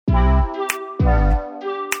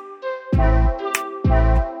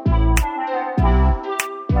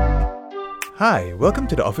Hi, welcome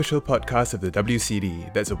to the official podcast of the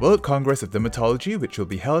WCD. That's a World Congress of Dermatology which will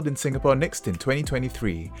be held in Singapore next in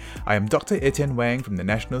 2023. I am Dr. Etienne Wang from the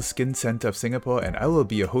National Skin Centre of Singapore and I will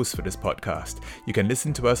be your host for this podcast. You can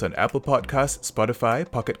listen to us on Apple Podcasts,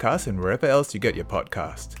 Spotify, Pocket Casts and wherever else you get your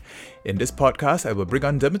podcast. In this podcast, I will bring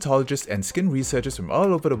on dermatologists and skin researchers from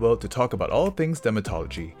all over the world to talk about all things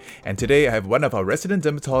dermatology. And today I have one of our resident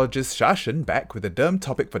dermatologists, Shashan, back with a derm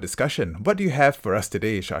topic for discussion. What do you have for us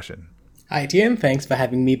today, Shashan? Hi TM, thanks for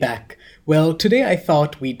having me back. Well, today I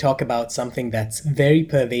thought we'd talk about something that's very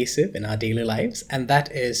pervasive in our daily lives, and that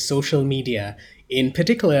is social media. In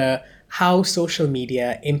particular, how social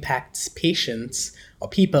media impacts patients or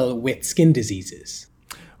people with skin diseases.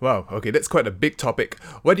 Wow, okay, that's quite a big topic.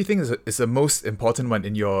 What do you think is the most important one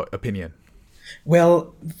in your opinion?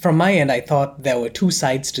 Well, from my end, I thought there were two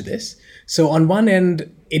sides to this. So on one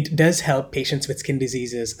end, it does help patients with skin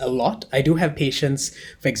diseases a lot. I do have patients,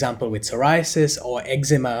 for example, with psoriasis or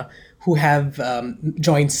eczema who have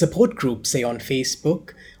joined support groups, say on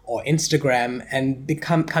Facebook or Instagram, and they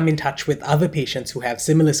come in touch with other patients who have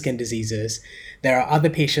similar skin diseases. There are other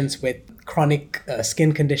patients with chronic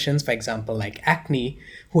skin conditions, for example, like acne,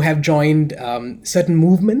 who have joined certain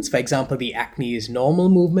movements, for example, the Acne is Normal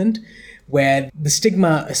movement, where the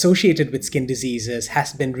stigma associated with skin diseases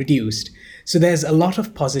has been reduced. So there's a lot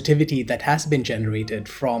of positivity that has been generated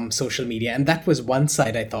from social media, and that was one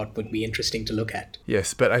side I thought would be interesting to look at.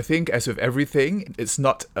 Yes, but I think as with everything, it's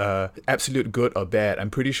not absolute good or bad.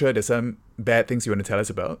 I'm pretty sure there's some bad things you want to tell us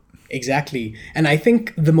about. Exactly. And I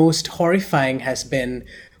think the most horrifying has been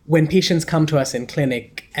when patients come to us in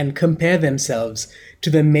clinic and compare themselves to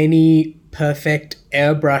the many perfect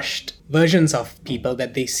airbrushed versions of people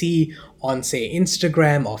that they see on, say,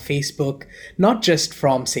 Instagram or Facebook, not just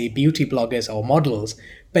from, say, beauty bloggers or models,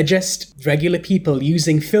 but just regular people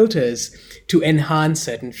using filters to enhance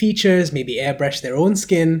certain features, maybe airbrush their own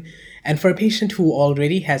skin. And for a patient who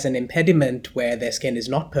already has an impediment where their skin is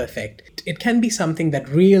not perfect, it can be something that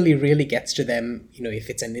really, really gets to them. You know, if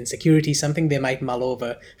it's an insecurity, something they might mull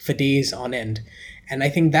over for days on end. And I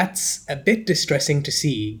think that's a bit distressing to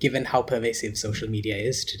see, given how pervasive social media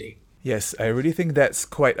is today. Yes, I really think that's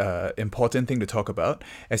quite an important thing to talk about.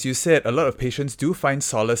 As you said, a lot of patients do find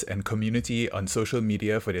solace and community on social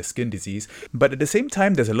media for their skin disease, but at the same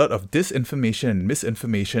time, there's a lot of disinformation and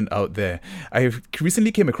misinformation out there. I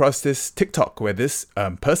recently came across this TikTok where this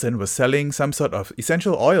person was selling some sort of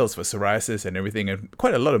essential oils for psoriasis and everything, and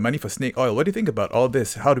quite a lot of money for snake oil. What do you think about all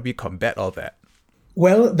this? How do we combat all that?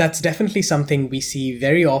 Well, that's definitely something we see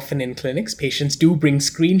very often in clinics. Patients do bring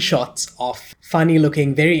screenshots of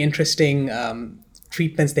funny-looking, very interesting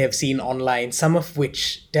treatments they have seen online, some of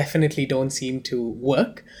which definitely don't seem to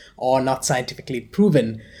work or not scientifically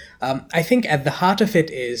proven. I think at the heart of it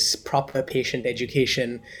is proper patient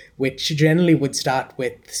education, which generally would start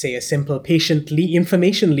with, say, a simple patient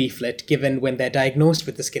information leaflet given when they're diagnosed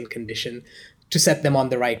with the skin condition to set them on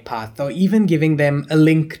the right path, or even giving them a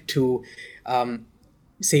link to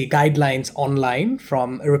say, guidelines online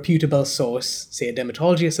from a reputable source, say a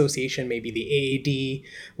dermatology association, maybe the AAD,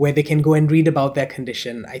 where they can go and read about their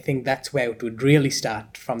condition. I think that's where it would really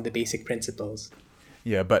start, from the basic principles.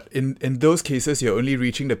 Yeah, but in those cases, you're only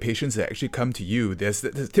reaching the patients that actually come to you. There's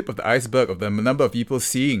the tip of the iceberg of the number of people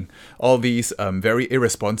seeing all these very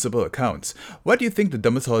irresponsible accounts. What do you think the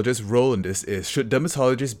dermatologist's role in this is? Should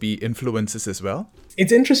dermatologists be influencers as well?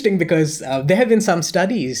 It's interesting because there have been some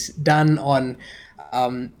studies done on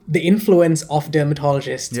the influence of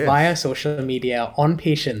dermatologists via social media on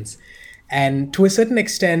patients. And to a certain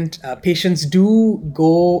extent, patients do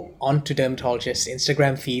go onto dermatologists'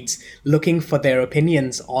 Instagram feeds looking for their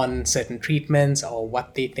opinions on certain treatments or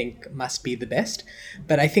what they think must be the best.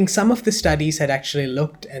 But I think some of the studies had actually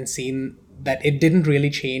looked and seen that it didn't really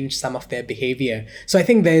change some of their behavior. So I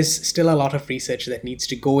think there's still a lot of research that needs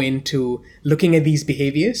to go into looking at these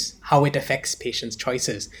behaviors, how it affects patients'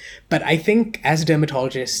 choices. But I think as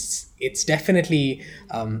dermatologists, it's definitely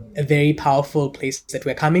a very powerful place that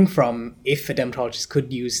we're coming from if a dermatologist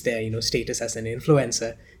could use their status as an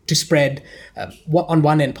influencer to spread, on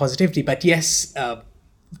one end, positivity, but yes,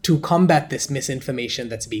 to combat this misinformation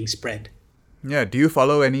that's being spread. Yeah, do you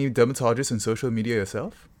follow any dermatologists on social media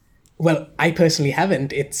yourself? Well, I personally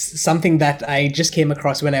haven't. It's something that I just came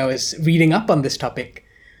across when I was reading up on this topic,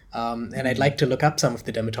 and I'd like to look up some of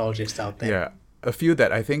the dermatologists out there. Yeah. A few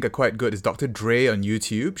that I think are quite good is Dr. Dre on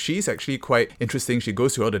YouTube. She's actually quite interesting. She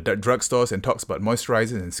goes to all the drugstores and talks about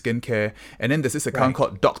moisturizers and skincare. And then there's this account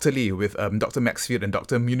called Dr. Lee with Dr. Maxfield and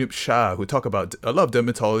Dr. Munib Shah, who talk about a lot of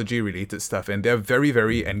dermatology-related stuff. And they're very,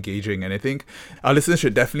 very engaging. And I think our listeners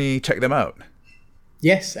should definitely check them out.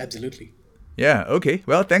 Yes, absolutely. Yeah, okay.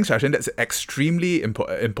 Well, thanks, Shashan. That's an extremely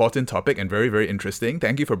important topic and very, very interesting.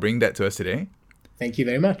 Thank you for bringing that to us today. Thank you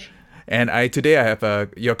very much. And today I have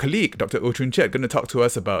your colleague, Dr. Oh Choon Chiat, going to talk to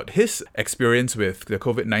us about his experience with the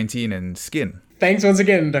COVID-19 and skin. Thanks once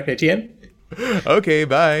again, Dr. Tien. Okay,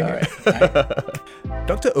 bye. All right. Bye.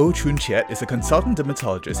 Dr. Oh Choon Chiat is a consultant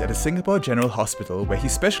dermatologist at the Singapore General Hospital where he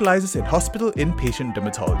specializes in hospital inpatient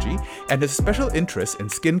dermatology and has a special interest in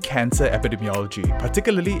skin cancer epidemiology,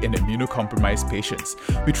 particularly in immunocompromised patients.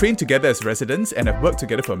 We trained together as residents and have worked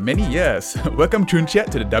together for many years. Welcome, Choon Chiat,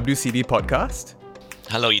 to the WCD podcast.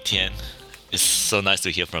 Hello, Etienne. It's so nice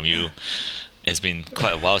to hear from you. It's been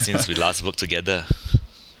quite a while since we last worked together.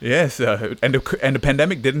 Yes, and the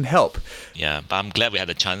pandemic didn't help. Yeah, but I'm glad we had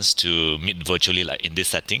a chance to meet virtually like in this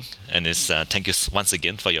setting. And thank you once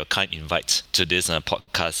again for your kind invite to this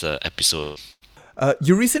podcast episode.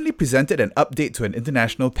 You recently presented an update to an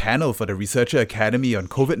international panel for the Researcher Academy on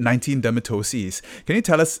COVID-19 dermatoses. Can you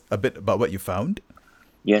tell us a bit about what you found?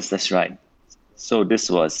 Yes, that's right. So this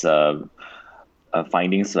was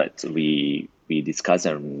findings that we discussed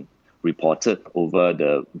and reported over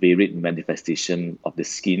the varied manifestation of the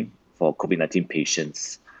skin for COVID-19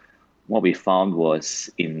 patients. What we found was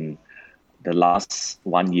in the last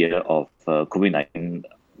 1 year of COVID-19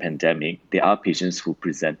 pandemic, there are patients who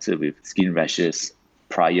presented with skin rashes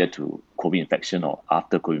prior to COVID infection or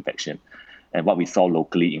after COVID infection. And what we saw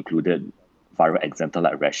locally included viral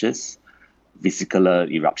axantha-like rashes, vesicular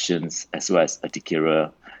eruptions, as well as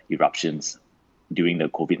urticarial eruptions during the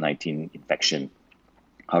COVID-19 infection.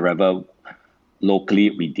 However, locally,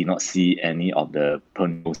 we did not see any of the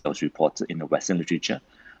pernose that was reported in the Western literature,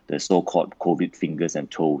 the so-called COVID fingers and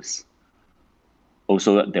toes.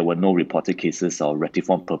 Also, there were no reported cases of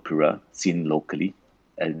retiform purpura seen locally,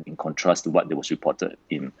 and in contrast to what was reported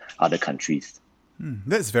in other countries.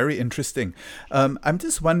 That's very interesting. I'm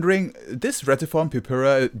just wondering, this retiform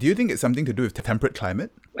purpura, do you think it's something to do with temperate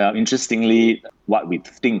climate? Interestingly, what we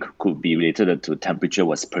think could be related to temperature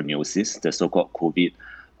was perniosis, the so-called COVID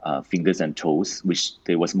fingers and toes, which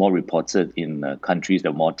there was more reported in countries that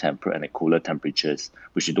are more temperate and at cooler temperatures,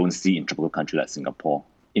 which you don't see in tropical countries like Singapore.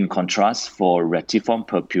 In contrast, for retiform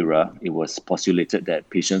purpura, it was postulated that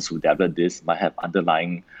patients who developed this might have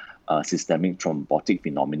underlying systemic thrombotic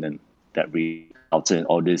phenomenon that resulted in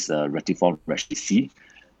all this retiform rash we see.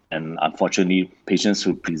 And unfortunately, patients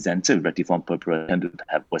who presented retiform purpura tend to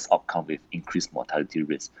have worse outcome with increased mortality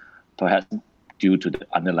risk, perhaps due to the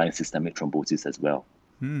underlying systemic thrombosis as well.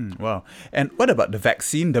 Wow. And what about the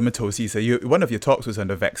vaccine dermatoses? One of your talks was on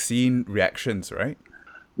the vaccine reactions, right?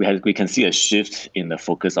 We can see a shift in the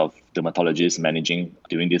focus of dermatologists managing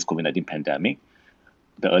during this COVID-19 pandemic.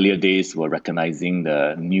 The earlier days were recognizing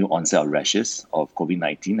the new onset of rashes of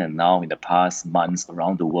COVID-19, and now in the past months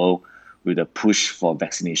around the world, with a push for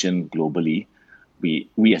vaccination globally, we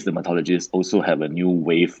as dermatologists also have a new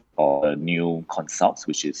wave of new consults,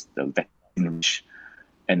 which is the vaccine.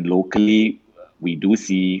 And locally, we do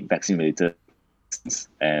see vaccine-related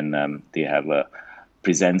and they have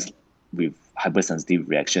presents with hypersensitive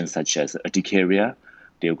reactions such as urticaria.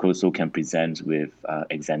 They also can present with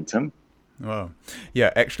exanthum. Wow.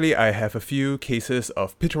 Yeah, actually, I have a few cases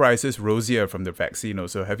of pityriasis rosea from the vaccine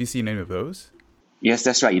also. Have you seen any of those? Yes,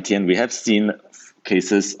 that's right, Etienne. We have seen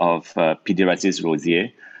cases of pityriasis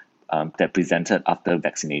rosea that presented after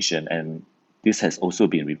vaccination, and this has also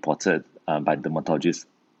been reported by dermatologists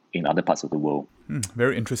in other parts of the world.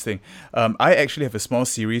 Very interesting. I actually have a small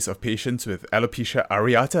series of patients with alopecia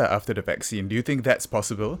areata after the vaccine. Do you think that's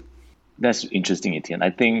possible? That's interesting, Etienne. I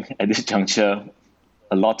think at this juncture,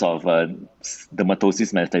 a lot of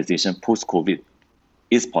dermatosis manifestation post-COVID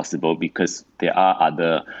is possible because there are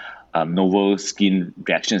other novel skin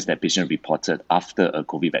reactions that patients reported after a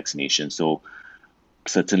COVID vaccination. So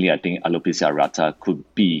certainly, I think alopecia areata could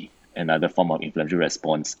be another form of inflammatory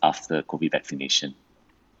response after COVID vaccination.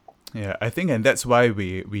 Yeah, I think, and that's why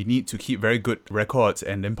we need to keep very good records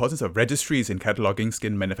and the importance of registries in cataloguing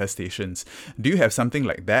skin manifestations. Do you have something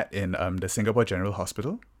like that in the Singapore General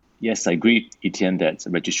Hospital? Yes, I agree, Etienne, that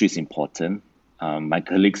registry is important. My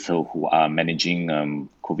colleagues who are managing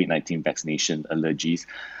COVID-19 vaccination allergies,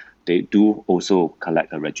 they do also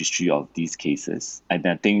collect a registry of these cases. And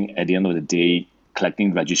I think at the end of the day,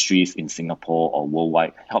 collecting registries in Singapore or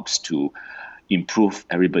worldwide helps to improve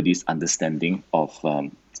everybody's understanding of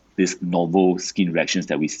these novel skin reactions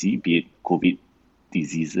that we see, be it COVID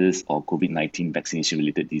diseases or COVID-19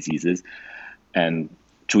 vaccination-related diseases. And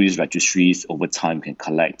through these registries, over time, we can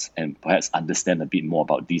collect and perhaps understand a bit more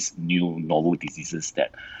about these new novel diseases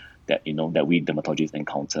that we dermatologists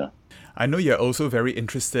encounter. I know you're also very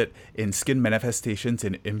interested in skin manifestations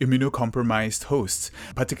in immunocompromised hosts,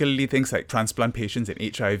 particularly things like transplant patients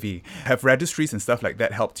and HIV. Have registries and stuff like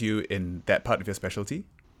that helped you in that part of your specialty?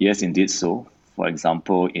 Yes, indeed so. For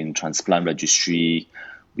example, in transplant registry,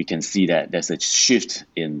 we can see that there's a shift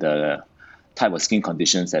in the type of skin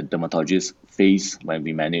conditions that dermatologists face when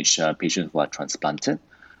we manage patients who are transplanted.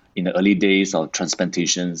 In the early days of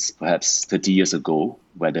transplantations, perhaps 30 years ago,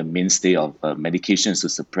 where the mainstay of medications to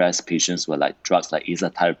suppress patients were like drugs like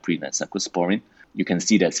azathioprine and cyclosporine, you can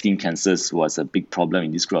see that skin cancers was a big problem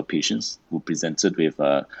in this group of patients who presented with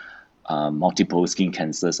multiple skin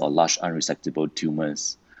cancers or large unresectable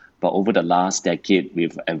tumors. But over the last decade,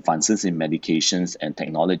 with advances in medications and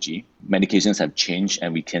technology, medications have changed,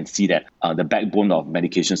 and we can see that the backbone of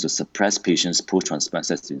medications to suppress patients post-transplant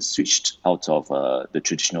has been switched out of the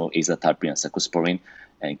traditional azathioprine and cyclosporine,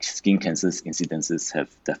 and skin cancers incidences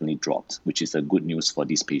have definitely dropped, which is a good news for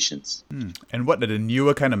these patients. And what are the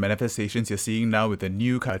newer kind of manifestations you're seeing now with the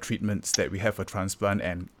new kind of treatments that we have for transplant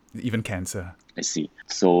and even cancer? I see.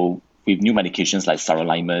 So with new medications like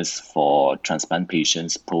sirolimus for transplant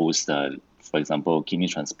patients post, for example, kidney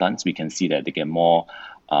transplants, we can see that they get more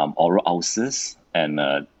oral ulcers and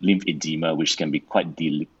lymph edema, which can be quite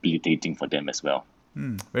debilitating for them as well.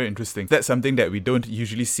 Very interesting. That's something that we don't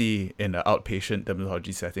usually see in an outpatient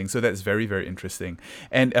dermatology setting. So that's very, very interesting.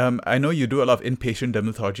 And I know you do a lot of inpatient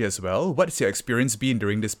dermatology as well. What's your experience been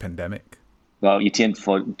during this pandemic? Well, Etienne,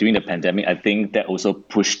 during the pandemic, I think that also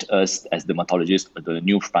pushed us as dermatologists to the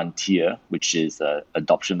new frontier, which is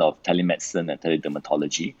adoption of telemedicine and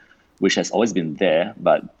teledermatology, which has always been there,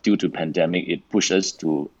 but due to pandemic, it pushed us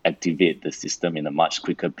to activate the system in a much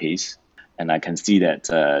quicker pace. And I can see that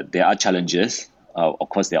there are challenges. Of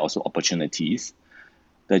course, there are also opportunities.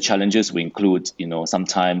 The challenges will include,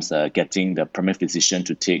 sometimes getting the primary physician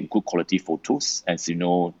to take good quality photos. As you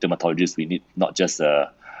know, dermatologists, we need not just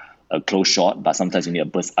a close shot, but sometimes you need a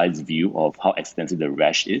bird's eye view of how extensive the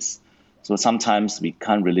rash is. So sometimes we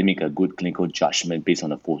can't really make a good clinical judgment based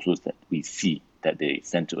on the photos that we see that they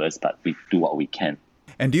send to us, but we do what we can.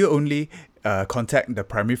 And do you only contact the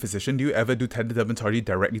primary physician? Do you ever do teledermatology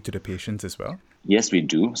directly to the patients as well? Yes, we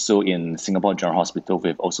do. So in Singapore General Hospital,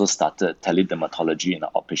 we've also started teledermatology in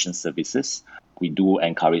our outpatient services. We do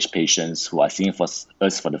encourage patients who are seeing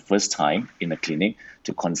us for the first time in the clinic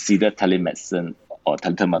to consider telemedicine or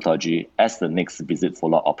teledermatology as the next visit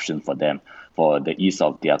follow-up option for them, for the ease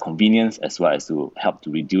of their convenience, as well as to help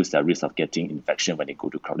to reduce their risk of getting infection when they go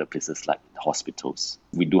to crowded places like hospitals.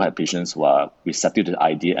 We do have patients who are receptive to the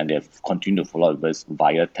idea and they've continued to follow up with us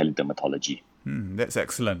via teledermatology. That's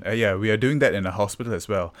excellent. Yeah, we are doing that in a hospital as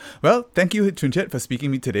well. Well, thank you, Choon Chiat, for speaking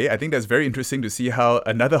to me today. I think that's very interesting to see how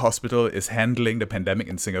another hospital is handling the pandemic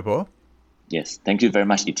in Singapore. Yes, thank you very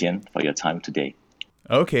much, Etienne, for your time today.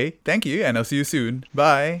 Okay, thank you, and I'll see you soon.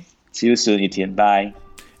 Bye. See you soon, Etienne. Bye.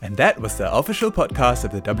 And that was the official podcast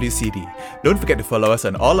of the WCD. Don't forget to follow us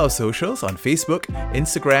on all our socials on Facebook,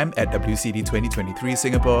 Instagram at WCD 2023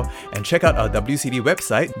 Singapore, and check out our WCD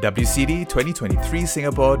website,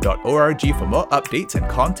 wcd2023singapore.org for more updates and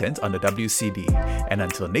content on the WCD. And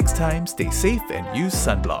until next time, stay safe and use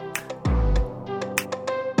sunblock.